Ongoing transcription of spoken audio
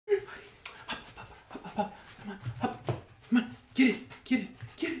Get it, get it,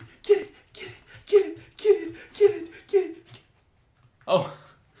 get it, get it, get it, get it, get it, get it, get it. Oh,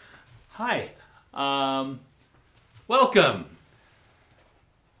 hi. Welcome.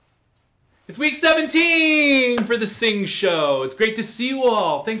 It's week 17 for the Sing Show. It's great to see you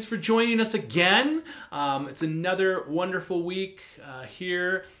all. Thanks for joining us again. It's another wonderful week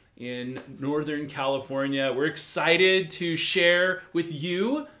here in Northern California. We're excited to share with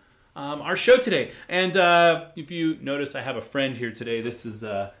you our show today. And if you notice, I have a friend here today. This is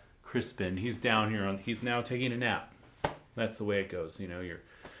Crispin. He's down here. He's now taking a nap. That's the way it goes. You know, you're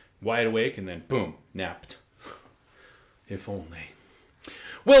wide awake and then boom, napped. If only.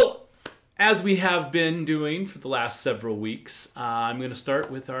 Well, as we have been doing for the last several weeks, I'm going to start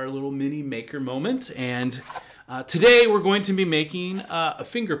with our little mini maker moment. And today we're going to be making a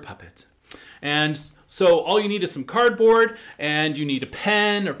finger puppet. And so all you need is some cardboard, and you need a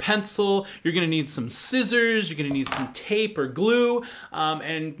pen or pencil. You're going to need some scissors. You're going to need some tape or glue,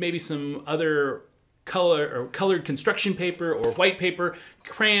 and maybe some other colored construction paper or white paper,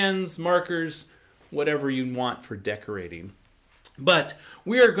 crayons, markers, whatever you want for decorating. But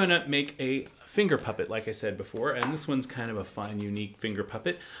we are going to make a finger puppet, like I said before, and this one's kind of a fun, unique finger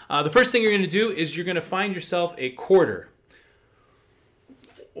puppet. The first thing you're going to do is you're going to find yourself a quarter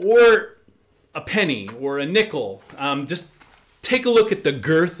or a penny or a nickel. Just take a look at the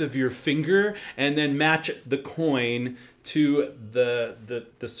girth of your finger and then match the coin to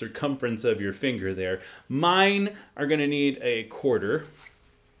the circumference of your finger there. Mine are going to need a quarter.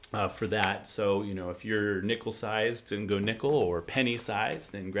 For that. So, you know, if you're nickel sized, then go nickel, or penny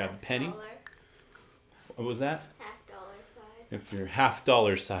sized, then grab a penny. $1. What was that? $half size. If you're $half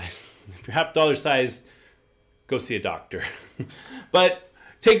sized, if you're $half sized, go see a doctor. But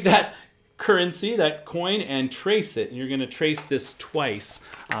take that currency, that coin, and trace it. And you're going to trace this twice.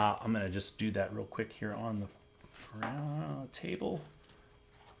 I'm going to just do that real quick here on the table,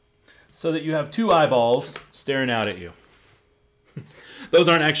 so that you have two eyeballs staring out at you. Those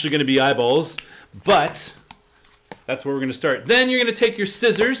aren't actually going to be eyeballs, but that's where we're going to start. Then you're going to take your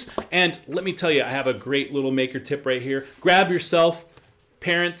scissors, and let me tell you, I have a great little maker tip right here. Grab yourself,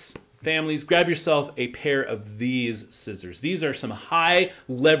 parents, families, grab yourself a pair of these scissors. These are some high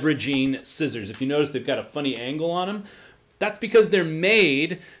leveraging scissors. If you notice, they've got a funny angle on them. That's because they're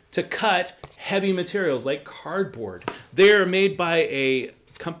made to cut heavy materials like cardboard. They're made by a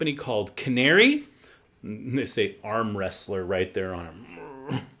company called Canary. They say arm wrestler right there on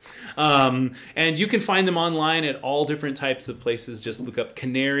them. And you can find them online at all different types of places. Just look up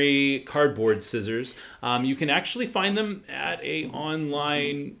Canary cardboard scissors. You can actually find them at an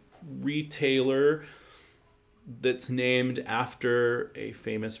online retailer that's named after a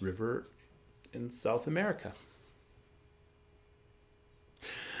famous river in South America.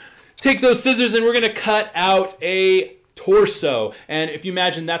 Take those scissors and we're going to cut out a torso, and if you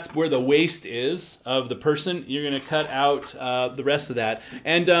imagine that's where the waist is of the person, you're going to cut out the rest of that.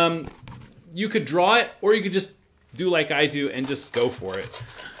 And you could draw it, or you could just do like I do and just go for it.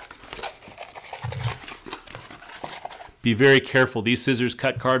 Be very careful. These scissors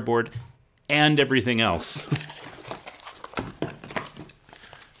cut cardboard and everything else.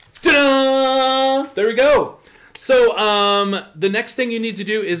 Ta-da! There we go. So the next thing you need to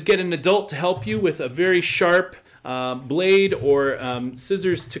do is get an adult to help you with a very sharp blade or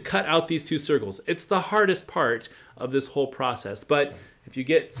scissors to cut out these two circles. It's the hardest part of this whole process, but if you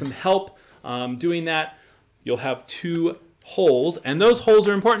get some help doing that, you'll have two holes, and those holes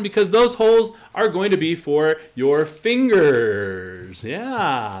are important because those holes are going to be for your fingers.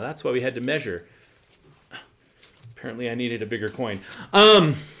 Yeah, that's why we had to measure. Apparently I needed a bigger coin.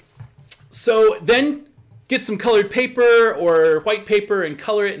 So then get some colored paper or white paper and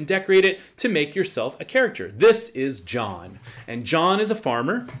color it and decorate it to make yourself a character. This is John, and John is a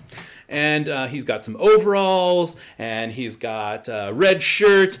farmer, and he's got some overalls, and he's got a red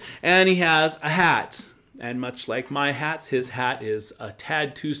shirt, and he has a hat. And much like my hats, his hat is a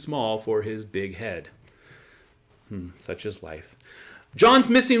tad too small for his big head. Such is life. John's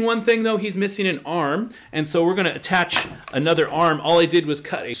missing one thing, though. He's missing an arm, and so we're going to attach another arm. All I did was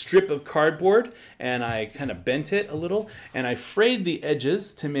cut a strip of cardboard, and I kind of bent it a little, and I frayed the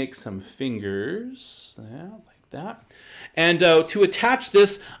edges to make some fingers, like that. And to attach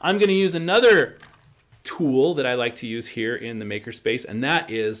this, I'm going to use another tool that I like to use here in the makerspace, and that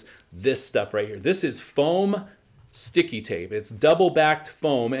is this stuff right here. This is foam sticky tape. It's double-backed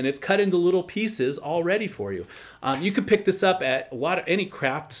foam, and it's cut into little pieces all ready for you. You could pick this up at any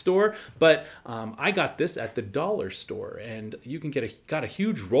craft store, but I got this at the dollar store, and you can got a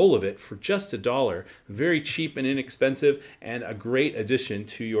huge roll of it for just $1. Very cheap and inexpensive, and a great addition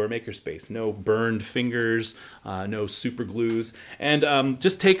to your makerspace. No burned fingers, no super glues, and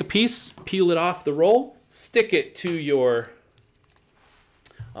just take a piece, peel it off the roll, stick it to your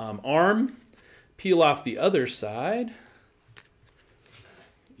arm. Peel off the other side.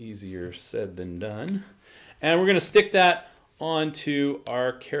 Easier said than done. And we're going to stick that onto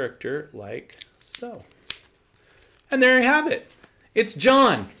our character like so. And there you have it. It's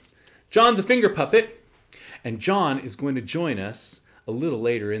John. John's a finger puppet. And John is going to join us a little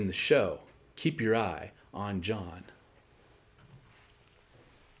later in the show. Keep your eye on John.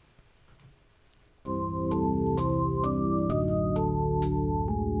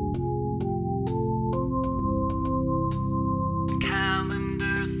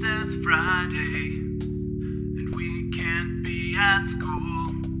 Friday, and we can't be at school.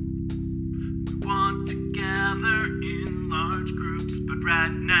 We want to gather in large groups, but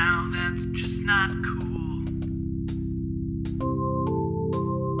right now that's just not cool.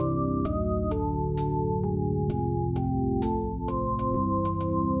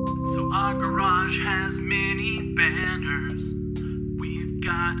 So our garage has many banners. We've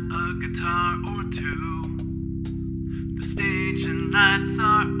got a guitar or two. Stage and lights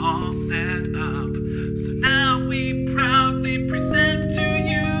are all set up, so now we proudly present to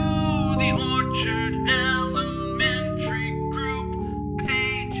you the Orchard Elementary Group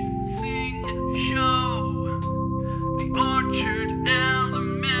Page Sing Show. The Orchard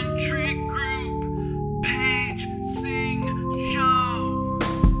Elementary Group Page Sing Show.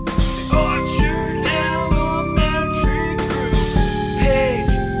 The Orchard Elementary Group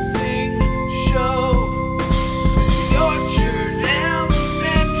Page Sing Show.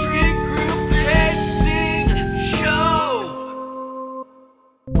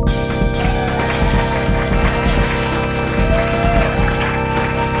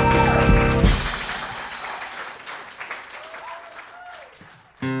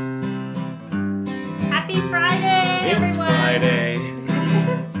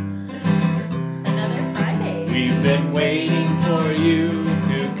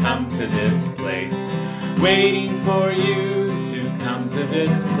 Waiting for you to come to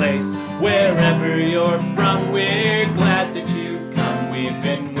this place. Wherever you're from, we're glad that you've come. We've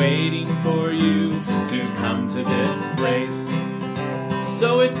been waiting for you to come to this place.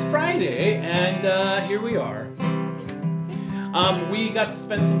 So it's Friday, and here we are. We got to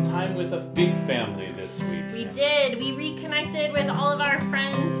spend some time with a big family this week. We did. We reconnected with all of our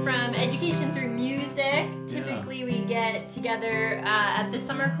friends from Education Through Music. Typically we get together at the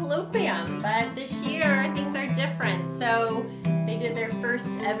summer colloquium, but this year things are different. So they did their first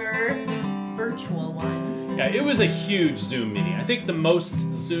ever virtual one. Yeah, it was a huge Zoom meeting. I think the most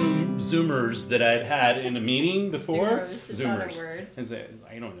Zoomers that I've had in a meeting before. Zoomers.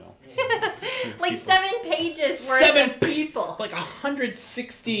 I don't know. Like people. 7 pages worth of people. Like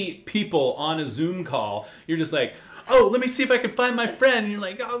 160 people on a Zoom call. You're just like, oh, let me see if I can find my friend. And you're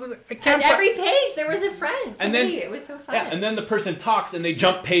like, oh, I can't. And every page there was a friend. And then it was so fun. Yeah, and then the person talks and they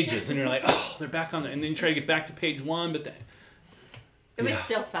jump pages, and you're like, oh, they're back on. And then you try to get back to page 1, but then it was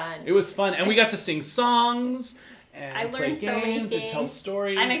still fun. It was fun, and we got to sing songs. And I learned play so many games things. And tell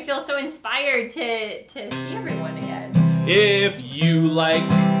stories. And I feel so inspired to see everyone again. If you like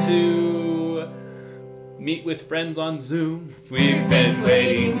to meet with friends on Zoom, we've been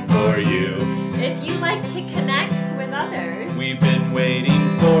waiting for you. If you like to connect with others, we've been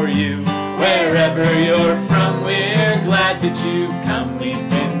waiting for you. Wherever you're from, we're glad that you've come. We've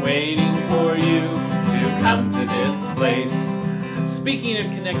been waiting for you to come to this place. Speaking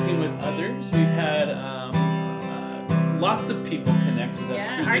of connecting with others, we've had lots of people connect with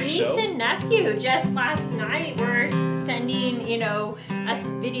us through our the niece show. and nephew just last night were sending, us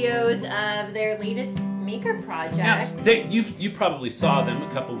videos of their latest maker projects. Yes, you probably saw them a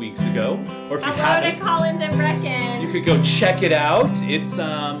couple weeks ago, or if you haven't, to Collins and Brecken. you could go check it out. It's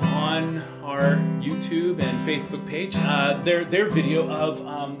on our YouTube and Facebook page. Their video of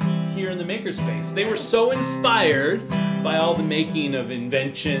here in the makerspace. They were so inspired by all the making of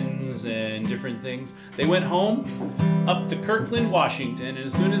inventions and different things. They went home up to Kirkland, Washington, and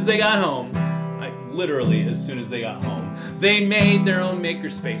as soon as they got home, literally as soon as they got home, they made their own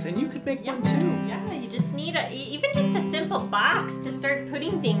makerspace, and you could make one too. Yeah, you just need even just a simple box to start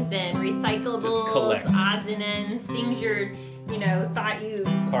putting things in, recyclables, odds and ends, things you're thought you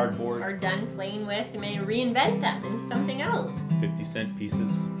cardboard are done playing with, and maybe reinvent them into something else. 50-cent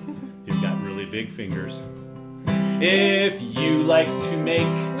pieces. You've got really big fingers. If you like to make,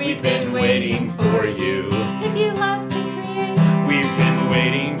 we've been waiting for you. If you love to create, we've been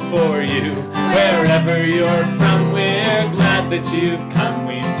waiting for you. Wherever you're from, we're glad that you've come.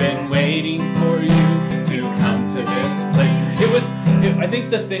 We've been waiting for you to come to this place. I think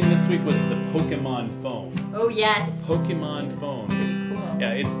the thing this week was the Pokemon phone. Oh yes. Pokemon phone. Cool.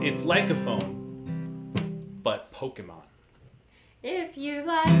 Yeah, it's like a phone, but Pokemon. If you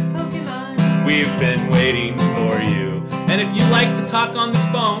like Pokemon, we've been waiting for you. And if you like to talk on the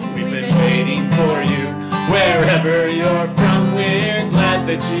phone, we've been waiting for you. Wherever you're from, we're glad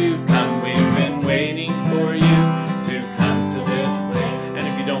that you've come. We've been waiting for you to come to this place. And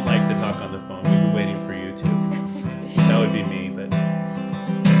if you don't like to talk on the phone, we've been waiting for you too. That would be me, but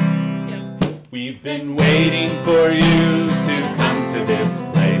we've been waiting for you to come to this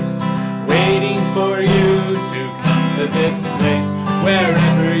place. Waiting for you to come to this place.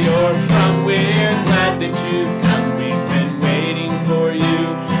 Wherever you're from, we're glad that you've come. We've been waiting for you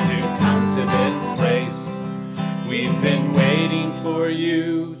to come to this place. We've been waiting for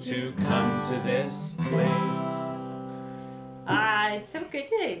you to come to this place. It's so good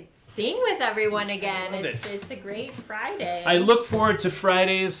to sing with everyone again. Love It's a great Friday. I look forward to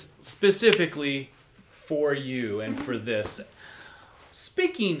Fridays specifically for you and for this.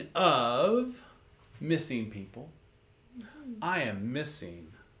 Speaking of missing people, I am missing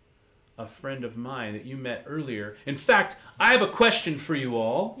a friend of mine that you met earlier. In fact, I have a question for you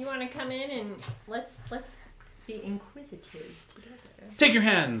all. You want to come in and let's be inquisitive together. Take your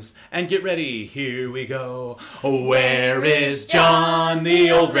hands and get ready. Here we go. Where is John?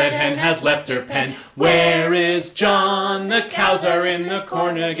 The old red hen has left her pen. Where is John? The cows are in the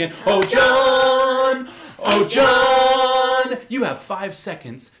corn again. Oh, John! Oh, John! You have 5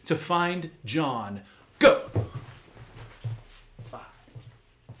 seconds to find John. Go! 5,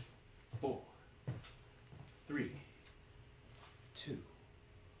 4, 3, 2,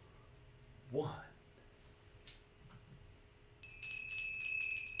 1.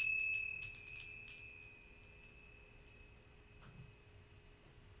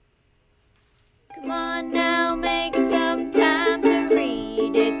 Come on now, make some time to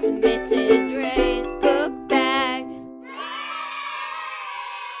read. It's Mrs. Ray's book bag.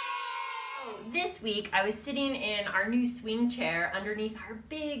 This week, I was sitting in our new swing chair underneath our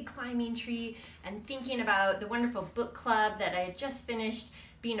big climbing tree and thinking about the wonderful book club that I had just finished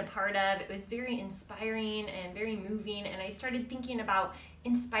being a part of. It was very inspiring and very moving, and I started thinking about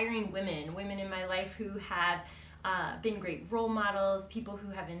inspiring women in my life who have been great role models, people who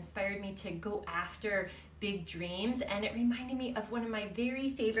have inspired me to go after big dreams, and it reminded me of one of my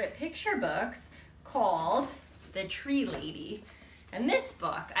very favorite picture books called The Tree Lady. And this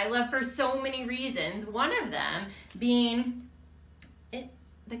book I love for so many reasons, one of them being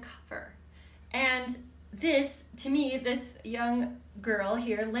the cover. And this, to me, this young girl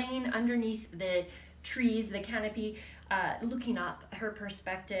here laying underneath the trees, the canopy, looking up, her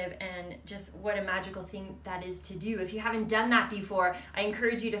perspective, and just what a magical thing that is to do. If you haven't done that before, I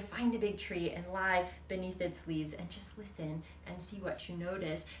encourage you to find a big tree and lie beneath its leaves and just listen and see what you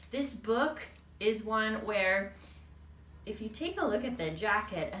notice. This book is one where, if you take a look at the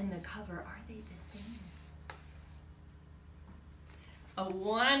jacket and the cover, are they the same? A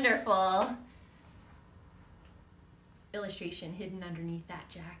wonderful illustration hidden underneath that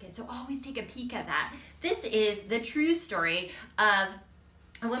jacket. So always take a peek at that. This is the true story of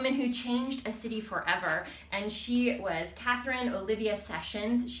a woman who changed a city forever, and she was Catherine Olivia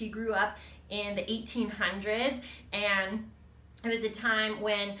Sessions. She grew up in the 1800s, and it was a time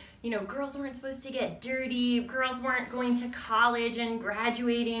when, you know, girls weren't supposed to get dirty, girls weren't going to college and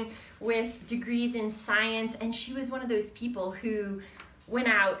graduating with degrees in science, and she was one of those people who went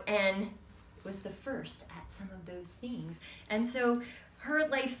out and was the first at some of those things. And so her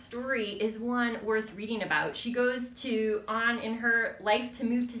life story is one worth reading about. She goes on in her life to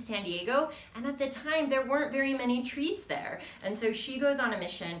move to San Diego, and at the time there weren't very many trees there. And so she goes on a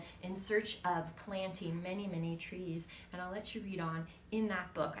mission in search of planting many, many trees. And I'll let you read on in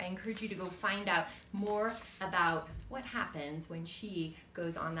that book. I encourage you to go find out more about what happens when she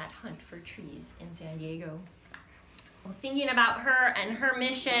goes on that hunt for trees in San Diego. Well, thinking about her and her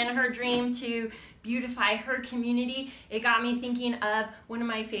mission, her dream to beautify her community, it got me thinking of one of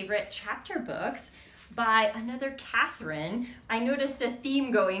my favorite chapter books by another Katherine. I noticed a theme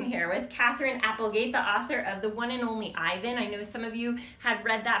going here with Katherine Applegate, the author of The One and Only Ivan. I know some of you had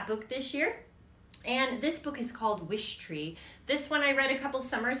read that book this year. And this book is called Wishtree. This one I read a couple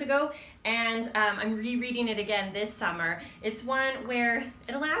summers ago, and I'm rereading it again this summer. It's one where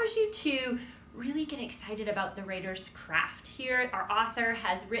it allows you to really get excited about the writer's craft. Here, our author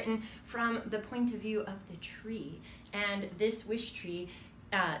has written from the point of view of the tree, and this wish tree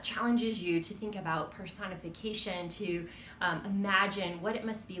challenges you to think about personification, to imagine what it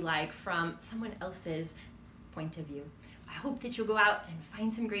must be like from someone else's point of view. I hope that you'll go out and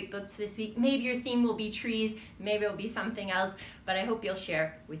find some great books this week. Maybe your theme will be trees, maybe it'll be something else, but I hope you'll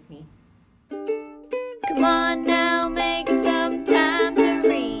share with me. Come on now, make some time to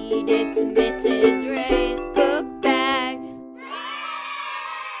read. It's Mrs. Ray's book bag.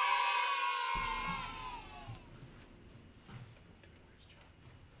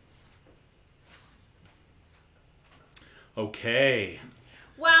 Okay.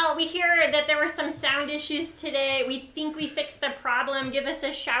 Well, we hear that there were some sound issues today. We think we fixed the problem. Give us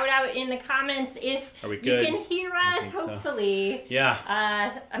a shout out in the comments if Are we you good? can hear us, hopefully. So.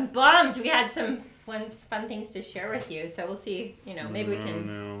 Yeah. I'm bummed. We had some fun things to share with you, so we'll see. You know, maybe we can.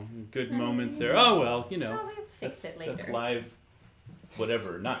 No, good moments there. Oh well, you know. We'll fix it later. That's live,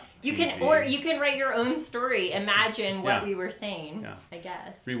 whatever. Not. You TV. can, or you can write your own story. Imagine what Yeah. we were saying. Yeah. I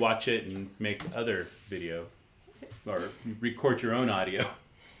guess. Rewatch it and make other video, or record your own audio.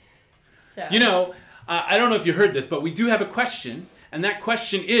 So. You know, I don't know if you heard this, but we do have a question, and that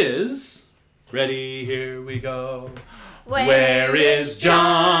question is, ready, here we go. Where is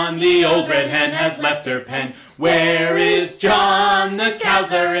John? The old red hen has left her pen. Where is John? The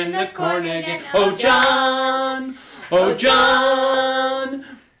cows are in the corn again. Oh, John! Oh, John!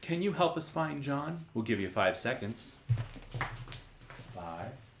 Can you help us find John? We'll give you 5 seconds.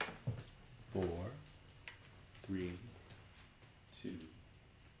 5, 4, 3, 2,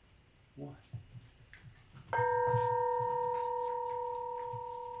 1.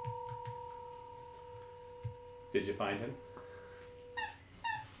 Did you find him?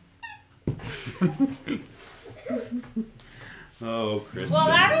 Oh, Crispin. Well,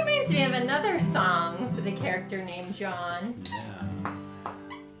 that reminds me of another song for the character named John. Yeah.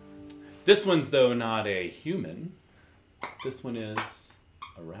 This one's, though, not a human. This one is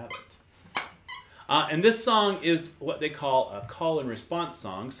a rabbit. And this song is what they call a call and response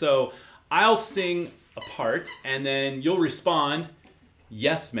song. So I'll sing a part, and then you'll respond,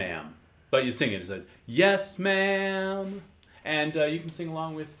 yes, ma'am. But you sing it. It says, yes, ma'am. And you can sing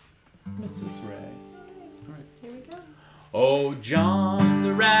along with Mrs. Ray. All right. Here we go. Oh, John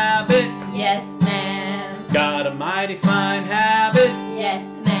the rabbit. Yes, ma'am. Got a mighty fine habit. Yes,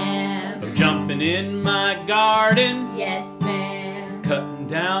 ma'am. Of jumping in my garden. Yes, ma'am. Cutting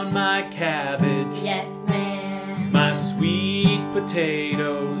down my cabbage. Yes, ma'am. My sweet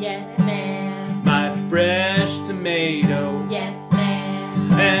potatoes. Yes, ma'am. My fresh tomato. Yes,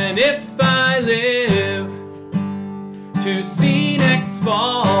 ma'am. And if I live to see next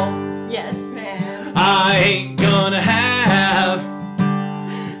fall, Yes, ma'am. I ain't gonna have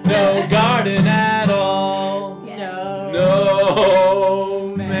no garden at all. Yes. No.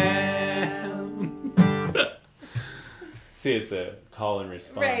 No, ma'am. See, it's a call and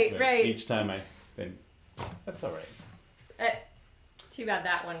response. Right. Each time that's all right. Too bad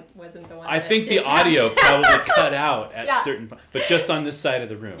that one wasn't the one. I that think the didn't have audio sound. probably cut out at Yeah. certain points, but just on this side of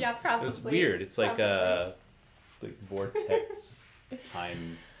the room. Yeah, probably. It's weird. It's like a vortex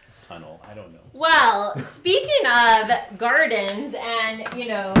time tunnel. I don't know. Well, speaking of gardens and, you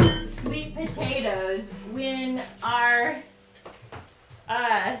know, sweet potatoes, when our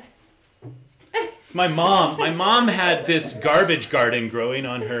My mom had this garbage garden growing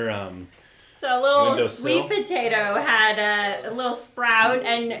on her so a little windowsill. sweet potato had a little sprout,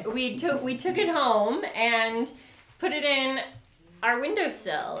 and we took it home and put it in our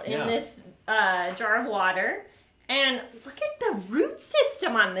windowsill in Yeah. this jar of water. And look at the root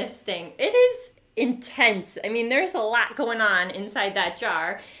system on this thing. It is intense. I mean, there's a lot going on inside that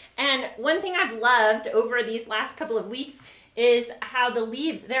jar. And one thing I've loved over these last couple of weeks is how the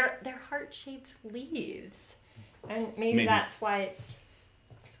leaves, they're heart-shaped leaves. And maybe that's why it's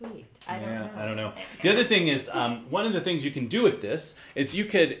sweet. I don't know. The other thing is, one of the things you can do with this is you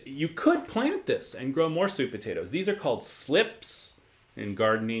could plant this and grow more sweet potatoes. These are called slips in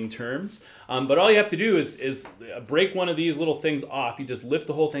gardening terms. But all you have to do is break one of these little things off. You just lift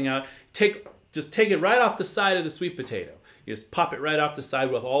the whole thing out. Just take it right off the side of the sweet potato. You just pop it right off the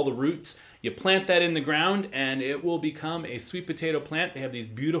side with all the roots. You plant that in the ground, and it will become a sweet potato plant. They have these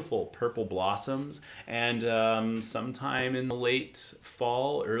beautiful purple blossoms, and sometime in the late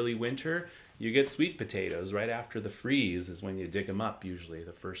fall, early winter, you get sweet potatoes. Right after the freeze is when you dig them up, usually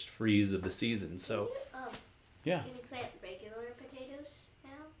the first freeze of the season. So, yeah. Can you plant regular potatoes now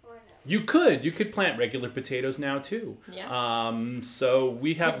or no? You could plant regular potatoes now too. Yeah. So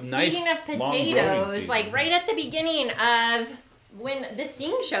we have But nice speaking of long growing potatoes, season. like right at the beginning of when the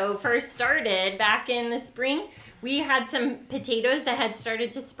Sing Show first started back in the spring, we had some potatoes that had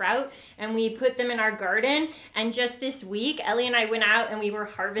started to sprout, and we put them in our garden. And just this week, Ellie and I went out and we were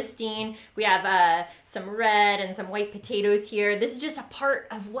harvesting. We have some red and some white potatoes here. This is just a part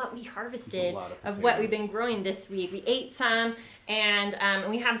of what we harvested, of what we've been growing this week. We ate some, and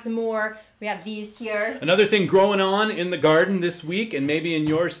we have some more. We have these here. Another thing growing on in the garden this week, and maybe in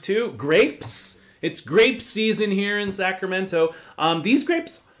yours too, grapes. It's grape season here in Sacramento. These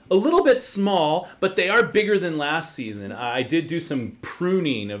grapes, a little bit small, but they are bigger than last season. I did do some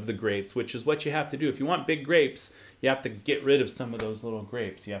pruning of the grapes, which is what you have to do. If you want big grapes, you have to get rid of some of those little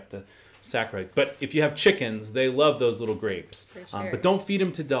grapes. You have to saccharide. But if you have chickens, they love those little grapes. For sure. But don't feed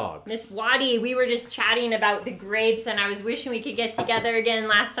them to dogs. Miss Waddy, we were just chatting about the grapes, and I was wishing we could get together again.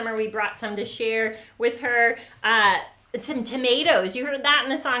 Last summer we brought some to share with her. Some tomatoes. You heard that in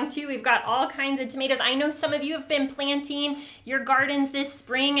the song too. We've got all kinds of tomatoes. I know some of you have been planting your gardens this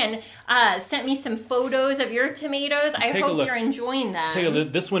spring and sent me some photos of your tomatoes. I hope you're enjoying them. Take a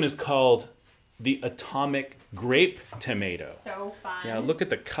look. This one is called the Atomic Grape Tomato. So fun. Yeah, look at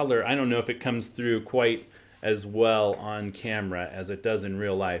the color. I don't know if it comes through quite as well on camera as it does in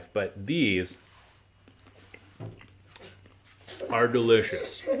real life, but these are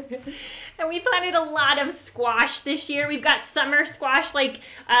delicious. And we planted a lot of squash this year. We've got summer squash like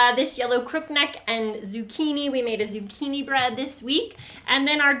this yellow crookneck and zucchini. We made a zucchini bread this week. And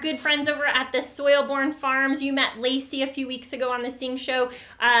then our good friends over at the Soilborn Farms, you met Lacey a few weeks ago on the Sing Show.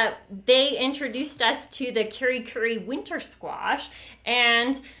 They introduced us to the curry winter squash.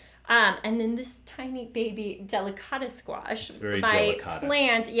 And then this tiny baby delicata squash. It's very my delicata.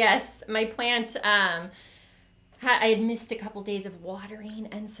 Plant, yes, my plant... I had missed a couple days of watering,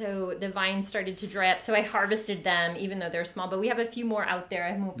 and so the vines started to dry up. So I harvested them, even though they're small. But we have a few more out there.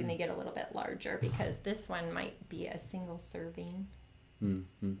 I'm hoping they get a little bit larger because this one might be a single serving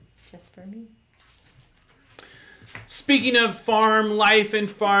just for me. Speaking of farm life and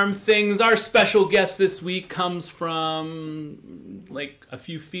farm things, our special guest this week comes from like a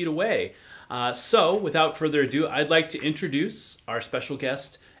few feet away. So without further ado, I'd like to introduce our special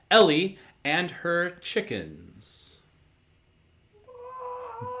guest, Ellie, and her chickens.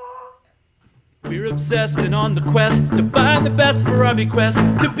 We're obsessed and on the quest to find the best for our bequest,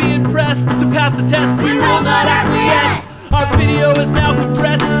 to be impressed, to pass the test. We will not acquiesce. Our video is now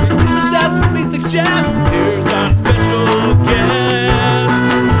compressed. Obsessed what we suggest. Here's our special guest.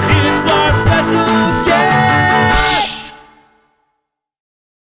 Here's our special guest.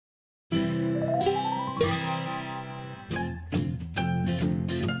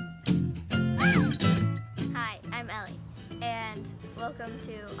 Welcome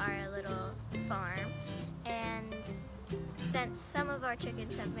to our little farm, and since some of our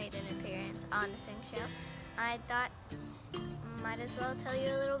chickens have made an appearance on the Sing Show, I thought might as well tell you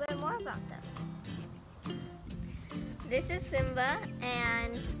a little bit more about them. This is Simba,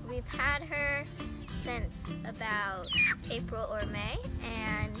 and we've had her since about April or May,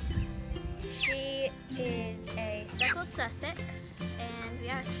 and she is a speckled Sussex, and we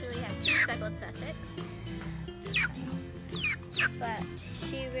actually have 2 speckled Sussex. But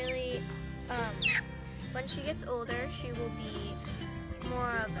she really, when she gets older, she will be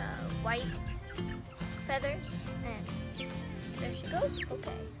more of a white feather. And there she goes.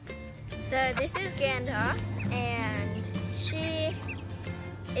 Okay. So this is Ganda, and she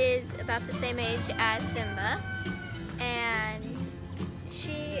is about the same age as Simba. And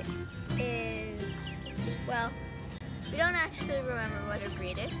she is, well, we don't actually remember what her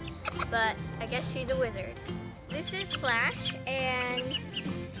breed is, but I guess she's a wizard. This is Flash, and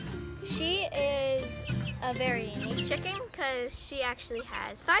she is a very unique chicken because she actually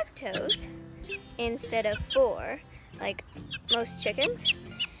has 5 toes instead of 4, like most chickens.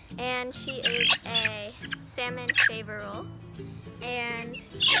 And she is a salmon favorole and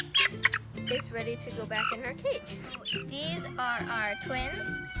is ready to go back in her cage. These are our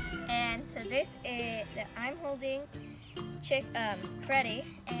twins, and so this is that I'm holding Freddie,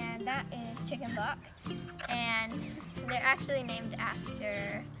 and that is Chicken Bok, and they're actually named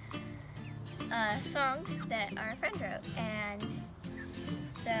after a song that our friend wrote, and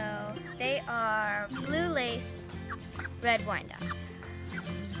so they are blue-laced red Wyandottes.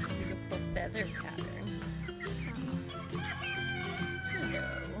 Beautiful feather pattern. Hello.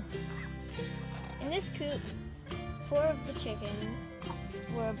 In this coop, 4 of the chickens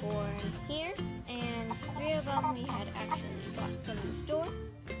were born here, and 3 of them we had actually bought from the store.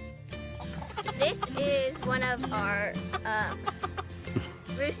 This is one of our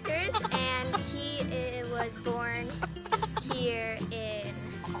roosters, and he was born here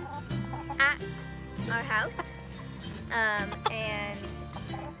at our house. And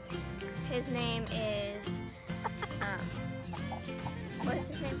his name is, what is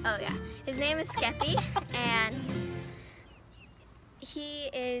his name? Oh yeah, his name is Skeppy, and he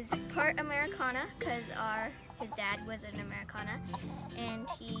is part Americana because his dad was an Americana, and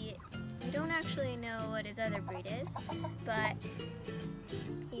we don't actually know what his other breed is, but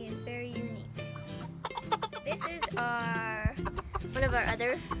he is very unique. This is one of our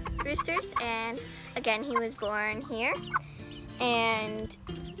other roosters, and again, he was born here, and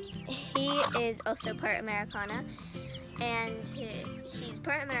he is also part Americana, and he's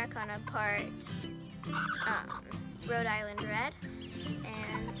part Americana, part Rhode Island Red,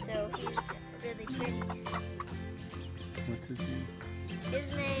 and so he's really pretty. What's his name?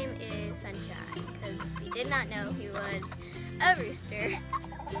 His name is Sunshine, because we did not know he was a rooster.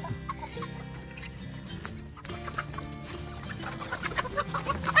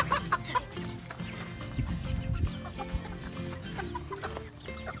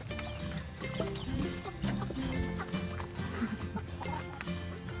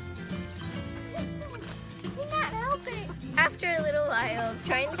 After a little while of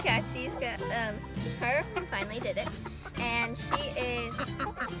trying to catch these, her finally did it, and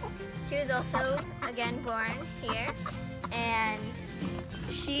she was also again born here, and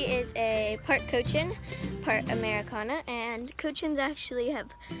she is a part Cochin, part Americana, and Cochins actually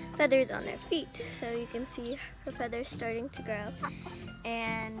have feathers on their feet, so you can see her feathers starting to grow,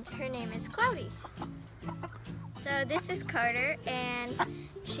 and her name is Cloudy. So this is Carter, and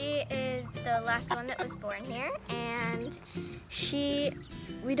she is the last one that was born here, and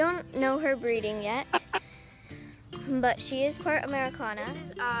we don't know her breeding yet, but she is part Americana. This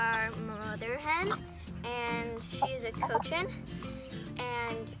is our mother hen, and she is a Cochin,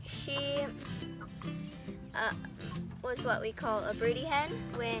 and she was what we call a broody hen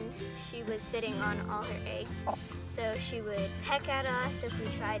when she was sitting on all her eggs. So she would peck at us if we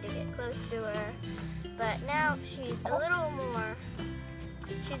tried to get close to her. But now she's a little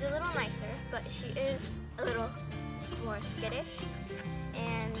nicer, but she is a little more skittish,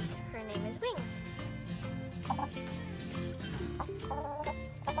 and her name is Wings.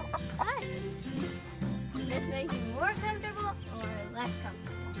 Hi. Does this make you more comfortable or less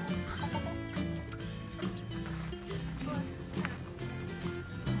comfortable?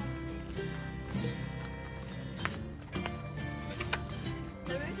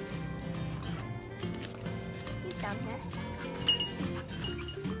 Down here.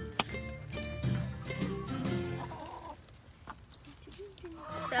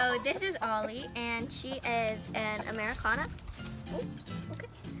 So this is Ollie, and she is an Americana. Ooh, okay.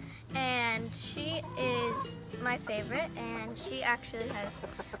 And she is my favorite, and she actually has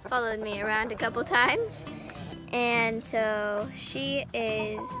followed me around a couple times. And so she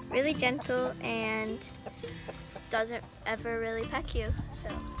is really gentle and doesn't ever really peck you. So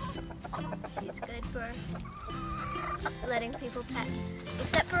she's good for letting people pet,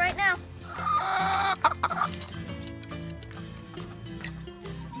 except for right now.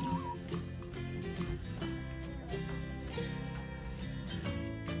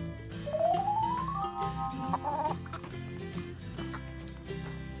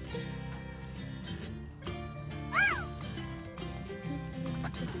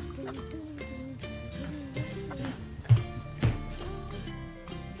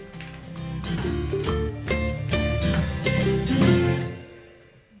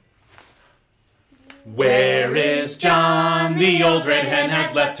 Where is John? The old red hen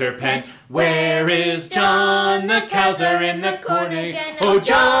has left her pen. Where is John? The cows are in the corn again. Oh,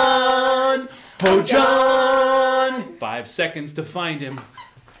 John! Oh, John! 5 seconds to find him.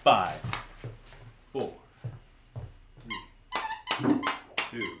 5, 4, 3,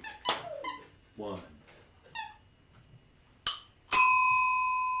 2, 1.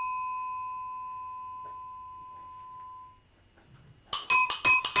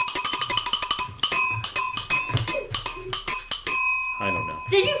 I don't know.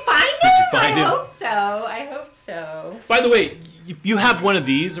 Did you find him? Did you find him? I hope so. I hope so. By the way, if you have one of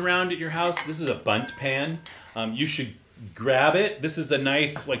these around at your house, this is a bunt pan. You should grab it. This is a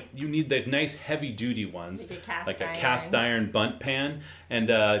nice, you need the nice heavy-duty ones, like a cast iron bunt pan, and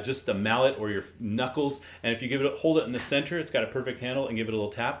just a mallet or your knuckles. And if you hold it in the center, it's got a perfect handle, and give it a little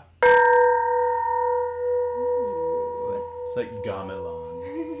tap. Ooh. It's like gamelan.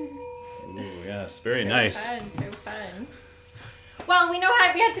 Ooh, yes, very nice. So fun. Well, we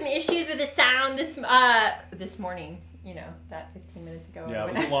had some issues with the sound this morning. You know, that 15 minutes ago. Yeah,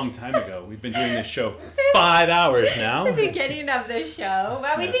 it was a long time ago. We've been doing this show for 5 hours now. The beginning of the show.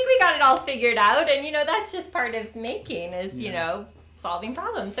 Well, we think we got it all figured out, and that's just part of making is solving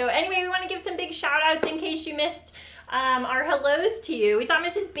problems. So anyway, we want to give some big shout outs in case you missed our hellos to you. We saw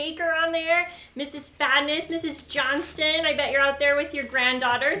Mrs. Baker on there, Mrs. Fadness, Mrs. Johnston. I bet you're out there with your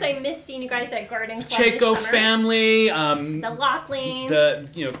granddaughters. I miss seeing you guys at Garden Club Chaco this summer. family, The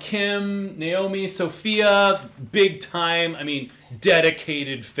Laughlins. Kim, Naomi, Sophia, big time. I mean,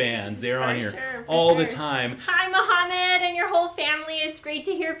 dedicated fans. They're on here all the time. Hi, Mohammed and your whole family. It's great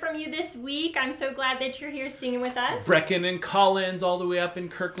to hear from you this week. I'm so glad that you're here singing with us. Brecken and Collins all the way up in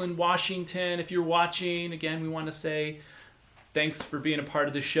Kirkland, Washington. If you're watching, again, we want to say thanks for being a part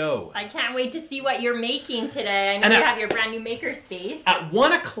of the show. I can't wait to see what you're making today. I know you have your brand new makerspace. At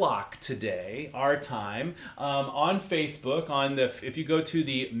 1 o'clock today, our time, on Facebook, if you go to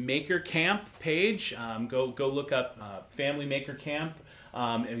the Maker Camp page, go look up Family Maker Camp.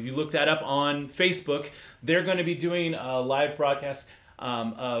 If you look that up on Facebook, they're going to be doing a live broadcast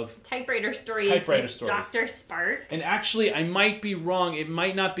of Typewriter Stories with Dr. Sparks. And actually, I might be wrong. It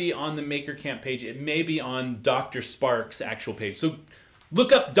might not be on the Maker Camp page. It may be on Dr. Sparks' actual page. So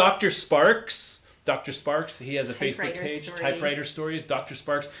look up Dr. Sparks. Dr. Sparks, he has a Facebook page, Typewriter Stories, Dr.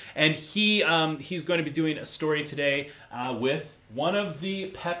 Sparks. And he's going to be doing a story today with one of the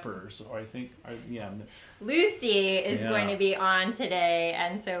Peppers, or I think, Lucy is going to be on today,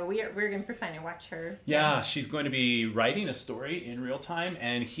 and so we're going to plan to watch her. Yeah, she's going to be writing a story in real time,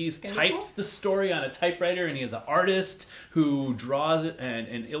 and he types the story on a typewriter, and he is an artist who draws it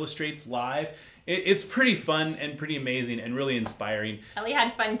and illustrates live. It's pretty fun and pretty amazing and really inspiring. Ellie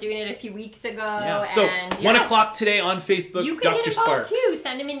had fun doing it a few weeks ago. Yeah, so 1 o'clock today on Facebook, you can Dr. get involved Sparks. too.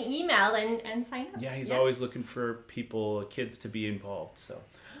 Send him an email and sign up. Yeah, he's always looking for kids to be involved. So,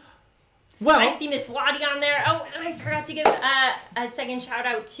 well, I see Miss Waddy on there. Oh, and I forgot to give a second shout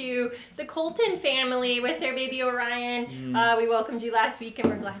out to the Colton family with their baby Orion. We welcomed you last week, and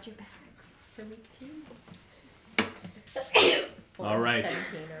we're glad you're back for week 2. All right.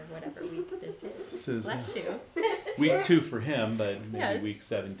 17 or whatever week this is. This is Bless you. week 2 for him, but maybe week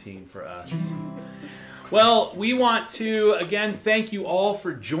 17 for us. Well, we want to, again, thank you all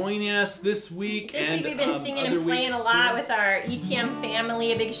for joining us this week. This week we've been singing and playing a lot with our ETM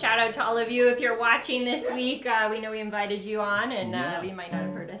family. A big shout out to all of you. If you're watching this week, we know we invited you on, and we might not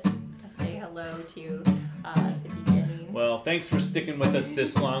have heard us say hello to at the beginning. Well, thanks for sticking with us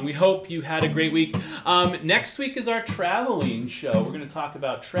this long. We hope you had a great week. Next week is our traveling show. We're going to talk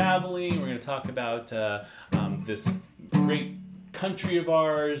about traveling. We're going to talk about this great country of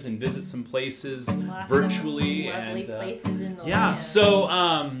ours and visit some places virtually. Lovely places in the land. So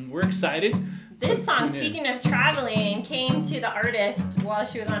we're excited. This song, speaking of traveling, came to the artist while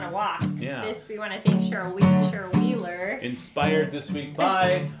she was on a walk. Yeah. This, we want to thank Cheryl Wheeler. Inspired this week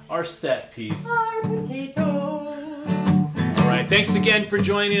by our set piece. Our potatoes. All right, thanks again for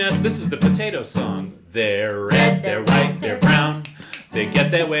joining us. This is the Potato Song. They're red, they're white, they're brown. They get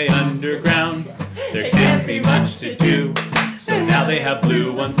their way underground. There can't be much to do, so now they have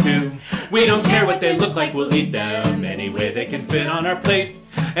blue ones too. We don't care what they look like, we'll eat them any way they can fit on our plate.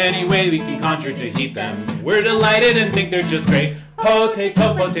 Any way we can conjure to heat them. We're delighted and think they're just great.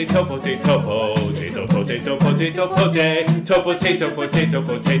 Potato, potato, potato, potato, potato, potato, potato, potato, potato,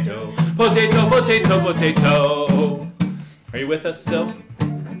 potato, potato, potato, potato. Are you with us still?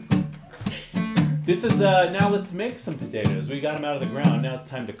 This is, now let's make some potatoes. We got them out of the ground, now it's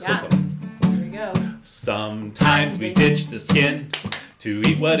time to cook them. Here we go. Sometimes we ditch the skin to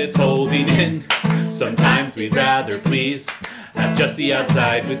eat what it's holding in. Sometimes we'd rather please have just the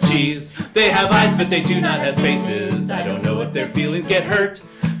outside with cheese. They have eyes, but they do not have faces. I don't know if their feelings get hurt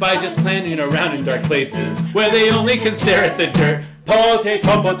by just planting around in dark places where they only can stare at the dirt.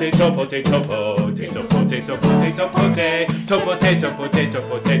 Potato, potato, potato, potato, potato, potato, potato, potato, potato,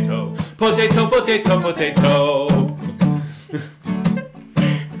 potato, potato, potato, potato.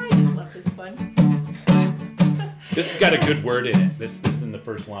 I just love this one. This has got a good word in it. This in the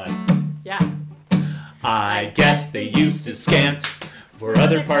first line. Yeah. I guess they use is scant for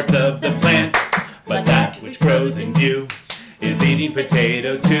other parts of the plant, but that which grows in view is eating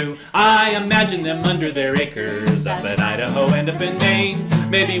potato too. I imagine them under their acres, up in Idaho and up in Maine,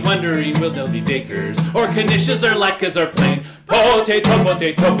 maybe wondering will they be bakers, or Canisius or Latkes or plain. Potato,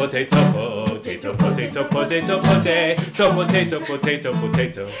 potato, potato, potato, potato, potato, potato, potato, potato,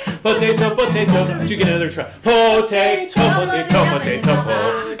 potato, potato, potato. Did you get another try? Potato, potato, potato,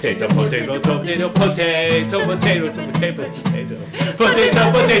 potato, potato, potato, potato, potato, potato, potato,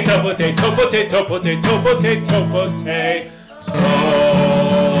 potato, potato, potato, potato, potato, potato, potato.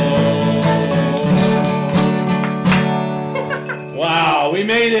 Wow, we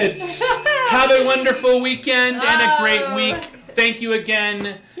made it! Have a wonderful weekend and a great week. Thank you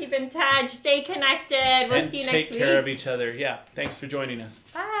again. Keep in touch. Stay connected. We'll see you next week. And take care of each other. Yeah. Thanks for joining us.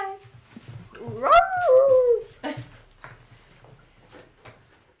 Bye. Roar!